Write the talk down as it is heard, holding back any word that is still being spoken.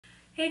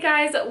Hey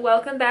guys,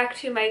 welcome back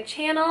to my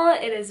channel.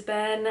 It has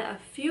been a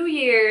few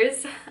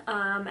years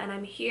and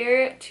I'm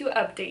here to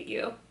update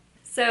you.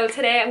 So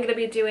today I'm going to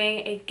be doing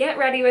a get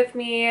ready with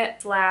me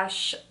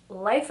slash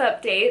life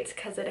update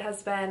because it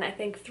has been I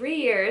think 3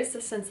 years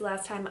since the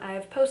last time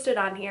I've posted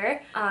on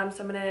here. So I'm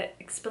going to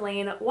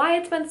explain why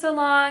it's been so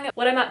long,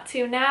 what I'm up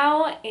to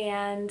now,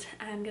 and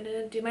I'm going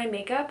to do my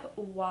makeup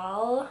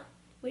while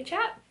we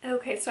chat.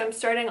 Okay, so I'm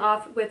starting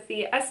off with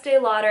the Estee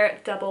Lauder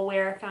Double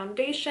Wear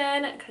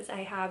Foundation because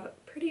I have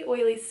pretty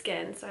oily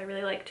skin, so I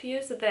really like to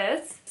use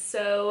this.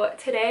 So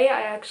today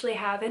I actually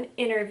have an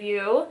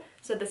interview.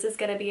 So this is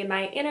going to be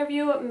my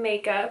interview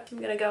makeup. I'm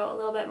going to go a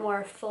little bit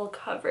more full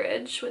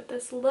coverage with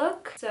this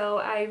look. So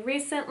I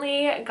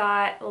recently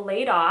got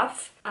laid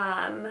off.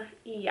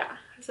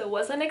 So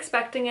wasn't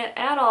expecting it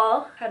at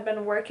all. Had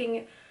been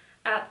working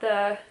at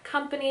the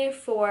company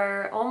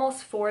for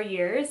almost 4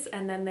 years,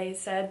 and then they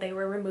said they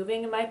were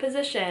removing my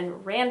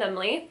position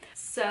randomly.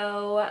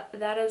 So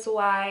that is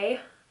why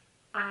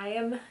I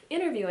am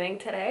interviewing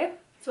today.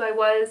 So I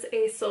was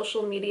a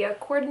social media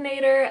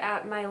coordinator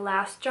at my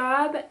last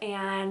job,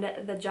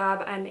 and the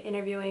job I'm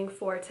interviewing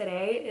for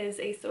today is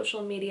a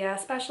social media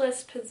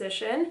specialist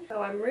position.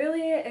 So I'm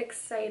really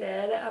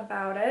excited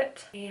about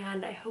it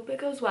and I hope it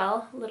goes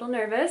well. A little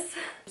nervous.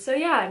 So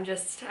yeah,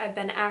 I've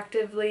been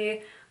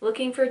actively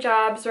looking for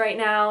jobs right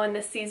now in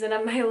this season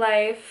of my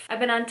life. I've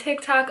been on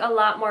TikTok a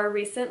lot more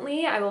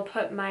recently. I will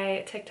put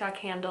my TikTok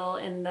handle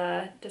in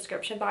the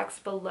description box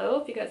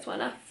below if you guys want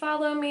to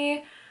follow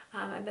me.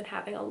 I've been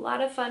having a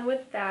lot of fun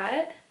with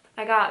that.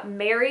 I got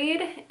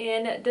married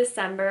in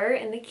December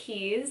in the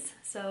Keys,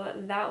 so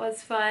that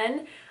was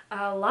fun.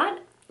 A lot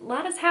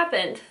has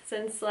happened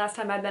since the last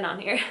time I've been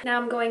on here.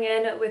 Now I'm going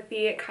in with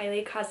the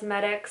Kylie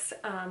Cosmetics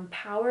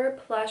Power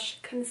Plush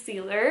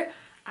Concealer.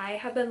 I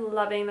have been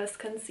loving this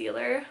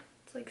concealer.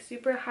 It's like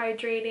super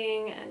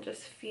hydrating and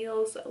just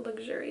feels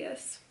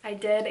luxurious. I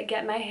did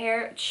get my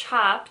hair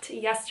chopped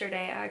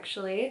yesterday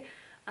actually.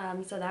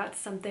 So that's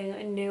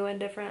something new and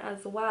different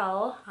as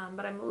well.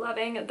 But I'm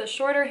loving the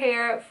shorter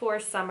hair for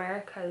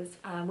summer because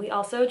we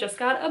also just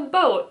got a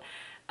boat.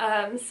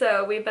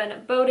 So we've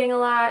been boating a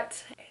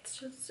lot.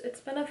 It's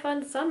been a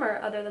fun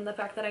summer other than the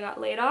fact that I got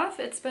laid off.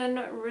 It's been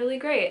really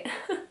great.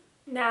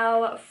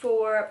 Now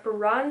for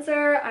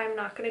bronzer, I'm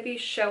not going to be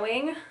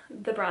showing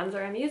the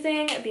bronzer I'm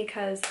using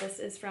because this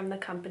is from the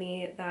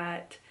company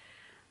that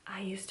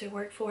I used to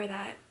work for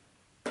that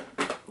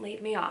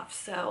laid me off.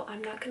 So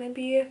I'm not going to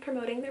be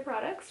promoting their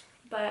products,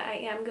 but I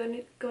am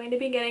going to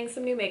be getting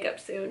some new makeup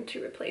soon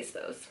to replace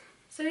those.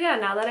 So yeah,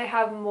 now that I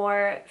have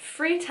more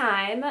free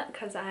time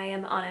because I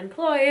am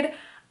unemployed,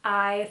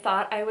 I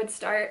thought I would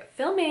start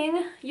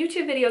filming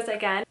YouTube videos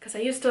again because I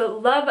used to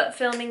love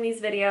filming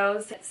these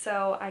videos.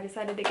 So I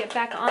decided to get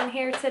back on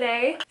here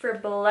today. For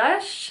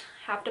blush,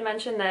 have to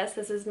mention this.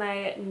 This is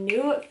my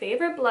new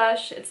favorite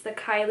blush. It's the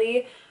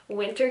Kylie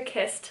Winter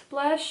Kissed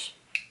blush,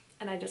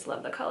 and I just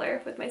love the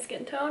color with my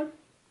skin tone.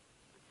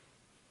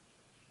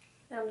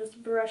 Now I'm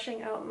just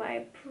brushing out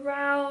my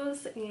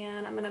brows,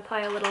 and I'm going to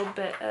apply a little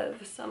bit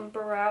of some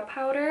brow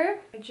powder.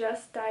 I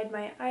just dyed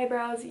my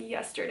eyebrows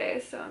yesterday,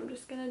 so I'm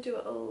just going to do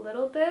a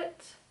little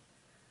bit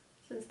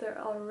since they're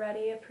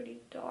already pretty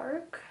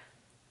dark.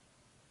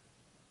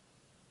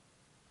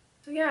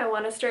 So yeah, I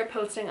want to start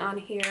posting on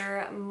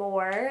here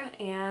more,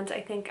 and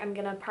I think I'm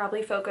going to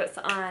probably focus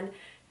on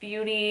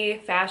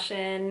beauty,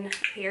 fashion,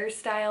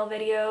 hairstyle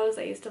videos.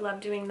 I used to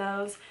love doing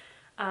those.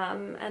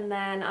 And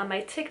then on my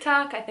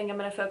TikTok, I think I'm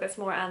going to focus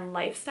more on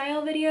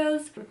lifestyle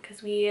videos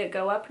because we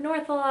go up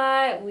north a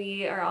lot,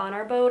 we are on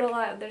our boat a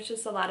lot. There's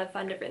just a lot of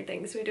fun different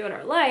things we do in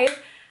our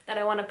life that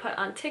I want to put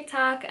on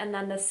TikTok, and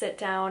then the sit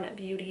down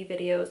beauty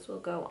videos will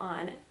go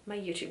on my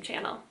YouTube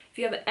channel. If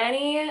you have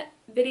any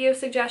video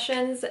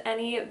suggestions,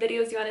 any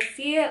videos you want to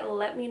see,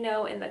 let me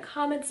know in the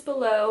comments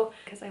below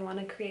because I want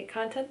to create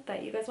content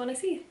that you guys want to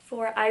see.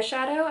 For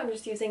eyeshadow, I'm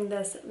just using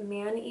this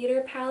Man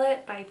Eater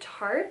palette by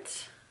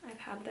Tarte. I've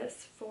had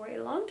this for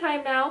a long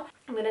time now.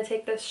 I'm going to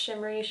take this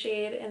shimmery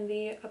shade in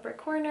the upper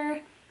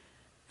corner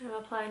and I'm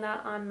applying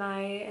that on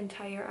my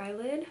entire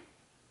eyelid.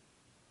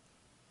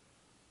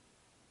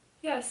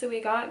 Yeah, so we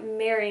got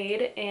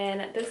married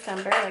in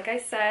December, like I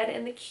said,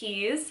 in the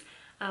Keys.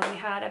 We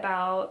had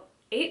about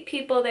 8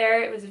 people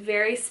there. It was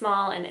very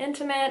small and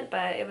intimate,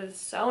 but it was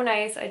so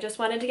nice. I just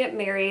wanted to get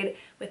married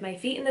with my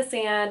feet in the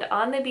sand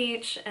on the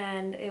beach,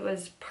 and it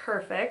was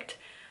perfect.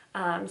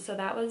 So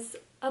that was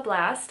a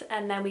blast.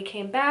 And then we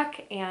came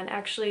back, and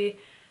actually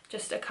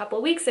just a couple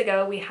weeks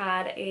ago we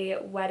had a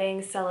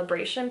wedding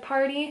celebration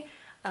party.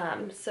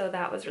 So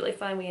that was really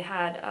fun. We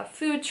had a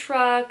food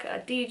truck, a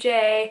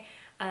DJ,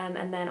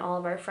 and then all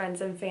of our friends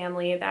and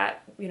family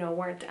that, you know,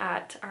 weren't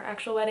at our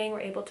actual wedding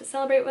were able to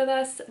celebrate with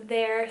us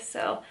there.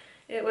 So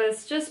it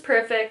was just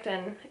perfect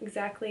and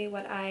exactly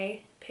what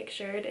I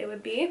pictured it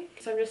would be.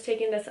 So I'm just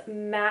taking this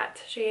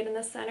matte shade in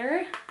the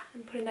center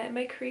and putting that in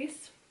my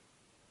crease.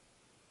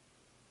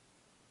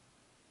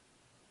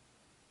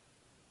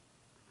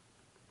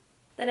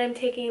 Then I'm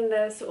taking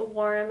this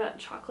warm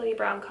chocolatey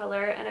brown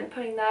color and I'm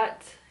putting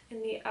that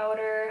in the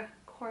outer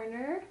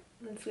corner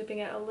and sweeping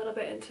it a little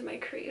bit into my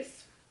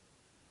crease.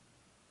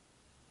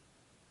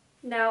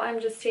 Now I'm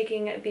just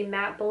taking the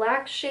matte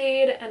black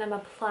shade and I'm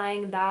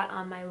applying that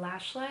on my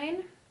lash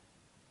line.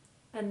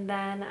 And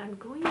then I'm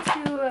going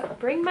to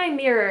bring my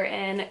mirror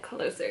in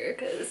closer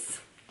because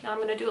now I'm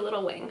going to do a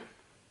little wing.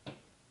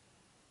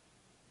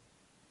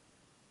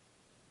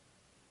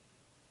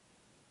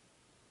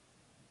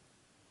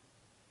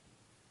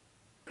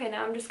 Okay,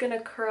 now I'm just going to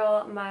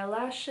curl my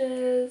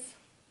lashes.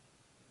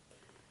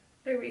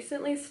 I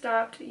recently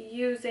stopped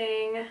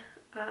using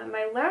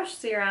my lash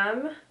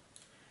serum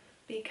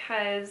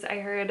because I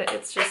heard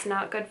it's just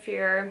not good for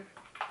your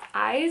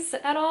eyes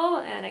at all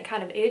and it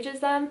kind of ages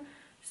them.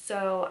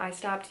 So I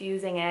stopped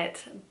using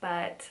it,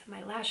 but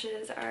my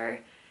lashes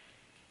are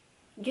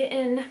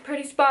getting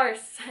pretty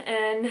sparse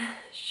and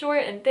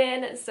short and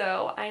thin,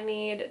 so I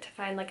need to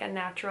find like a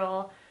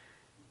natural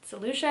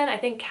solution. I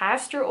think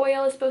castor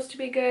oil is supposed to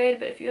be good,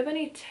 but if you have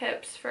any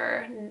tips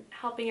for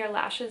helping your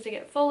lashes to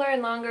get fuller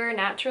and longer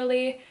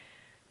naturally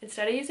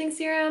instead of using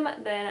serum,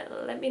 then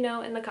let me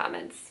know in the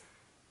comments.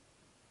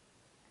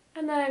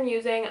 And then I'm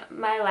using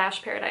my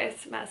Lash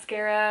Paradise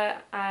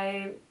mascara.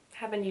 I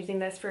have been using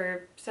this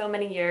for so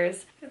many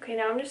years. Okay,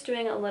 now I'm just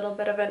doing a little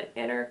bit of an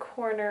inner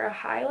corner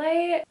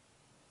highlight.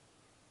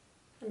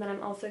 And then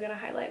I'm also going to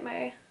highlight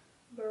my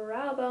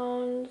brow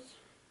bones.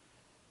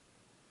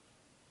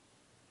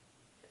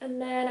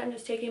 And then I'm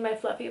just taking my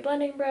fluffy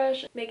blending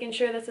brush, making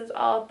sure this is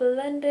all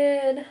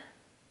blended.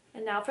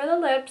 And now for the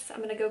lips, I'm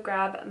going to go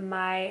grab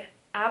my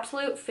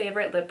absolute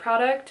favorite lip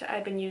product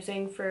I've been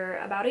using for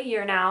about a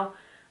year now.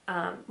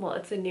 Well,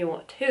 it's a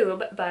new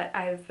tube, but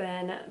I've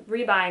been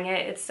rebuying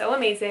it. It's so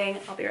amazing.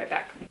 I'll be right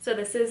back. So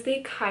this is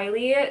the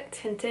Kylie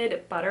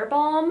Tinted Butter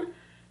Balm.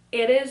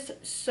 It is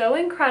so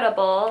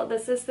incredible.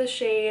 This is the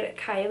shade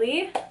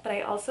Kylie, but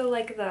I also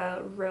like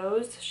the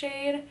rose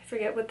shade. I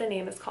forget what the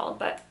name is called,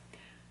 but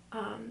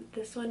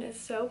this one is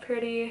so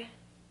pretty.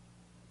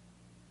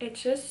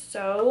 It's just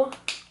so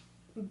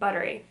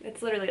buttery.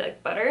 It's literally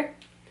like butter.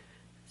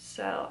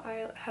 So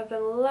I have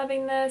been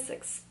loving this,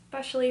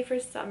 especially for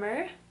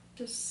summer.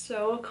 Just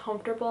so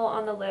comfortable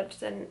on the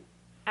lips and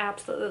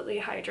absolutely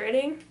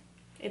hydrating.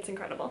 It's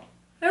incredible.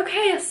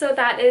 Okay, so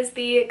that is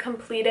the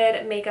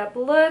completed makeup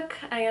look.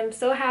 I am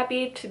so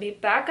happy to be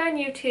back on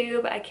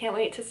YouTube. I can't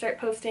wait to start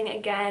posting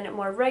again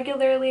more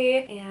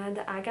regularly, and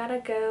I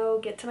gotta go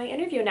get to my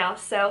interview now.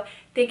 So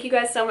thank you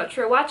guys so much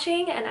for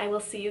watching, and I will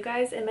see you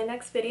guys in my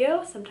next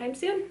video sometime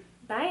soon.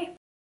 Bye!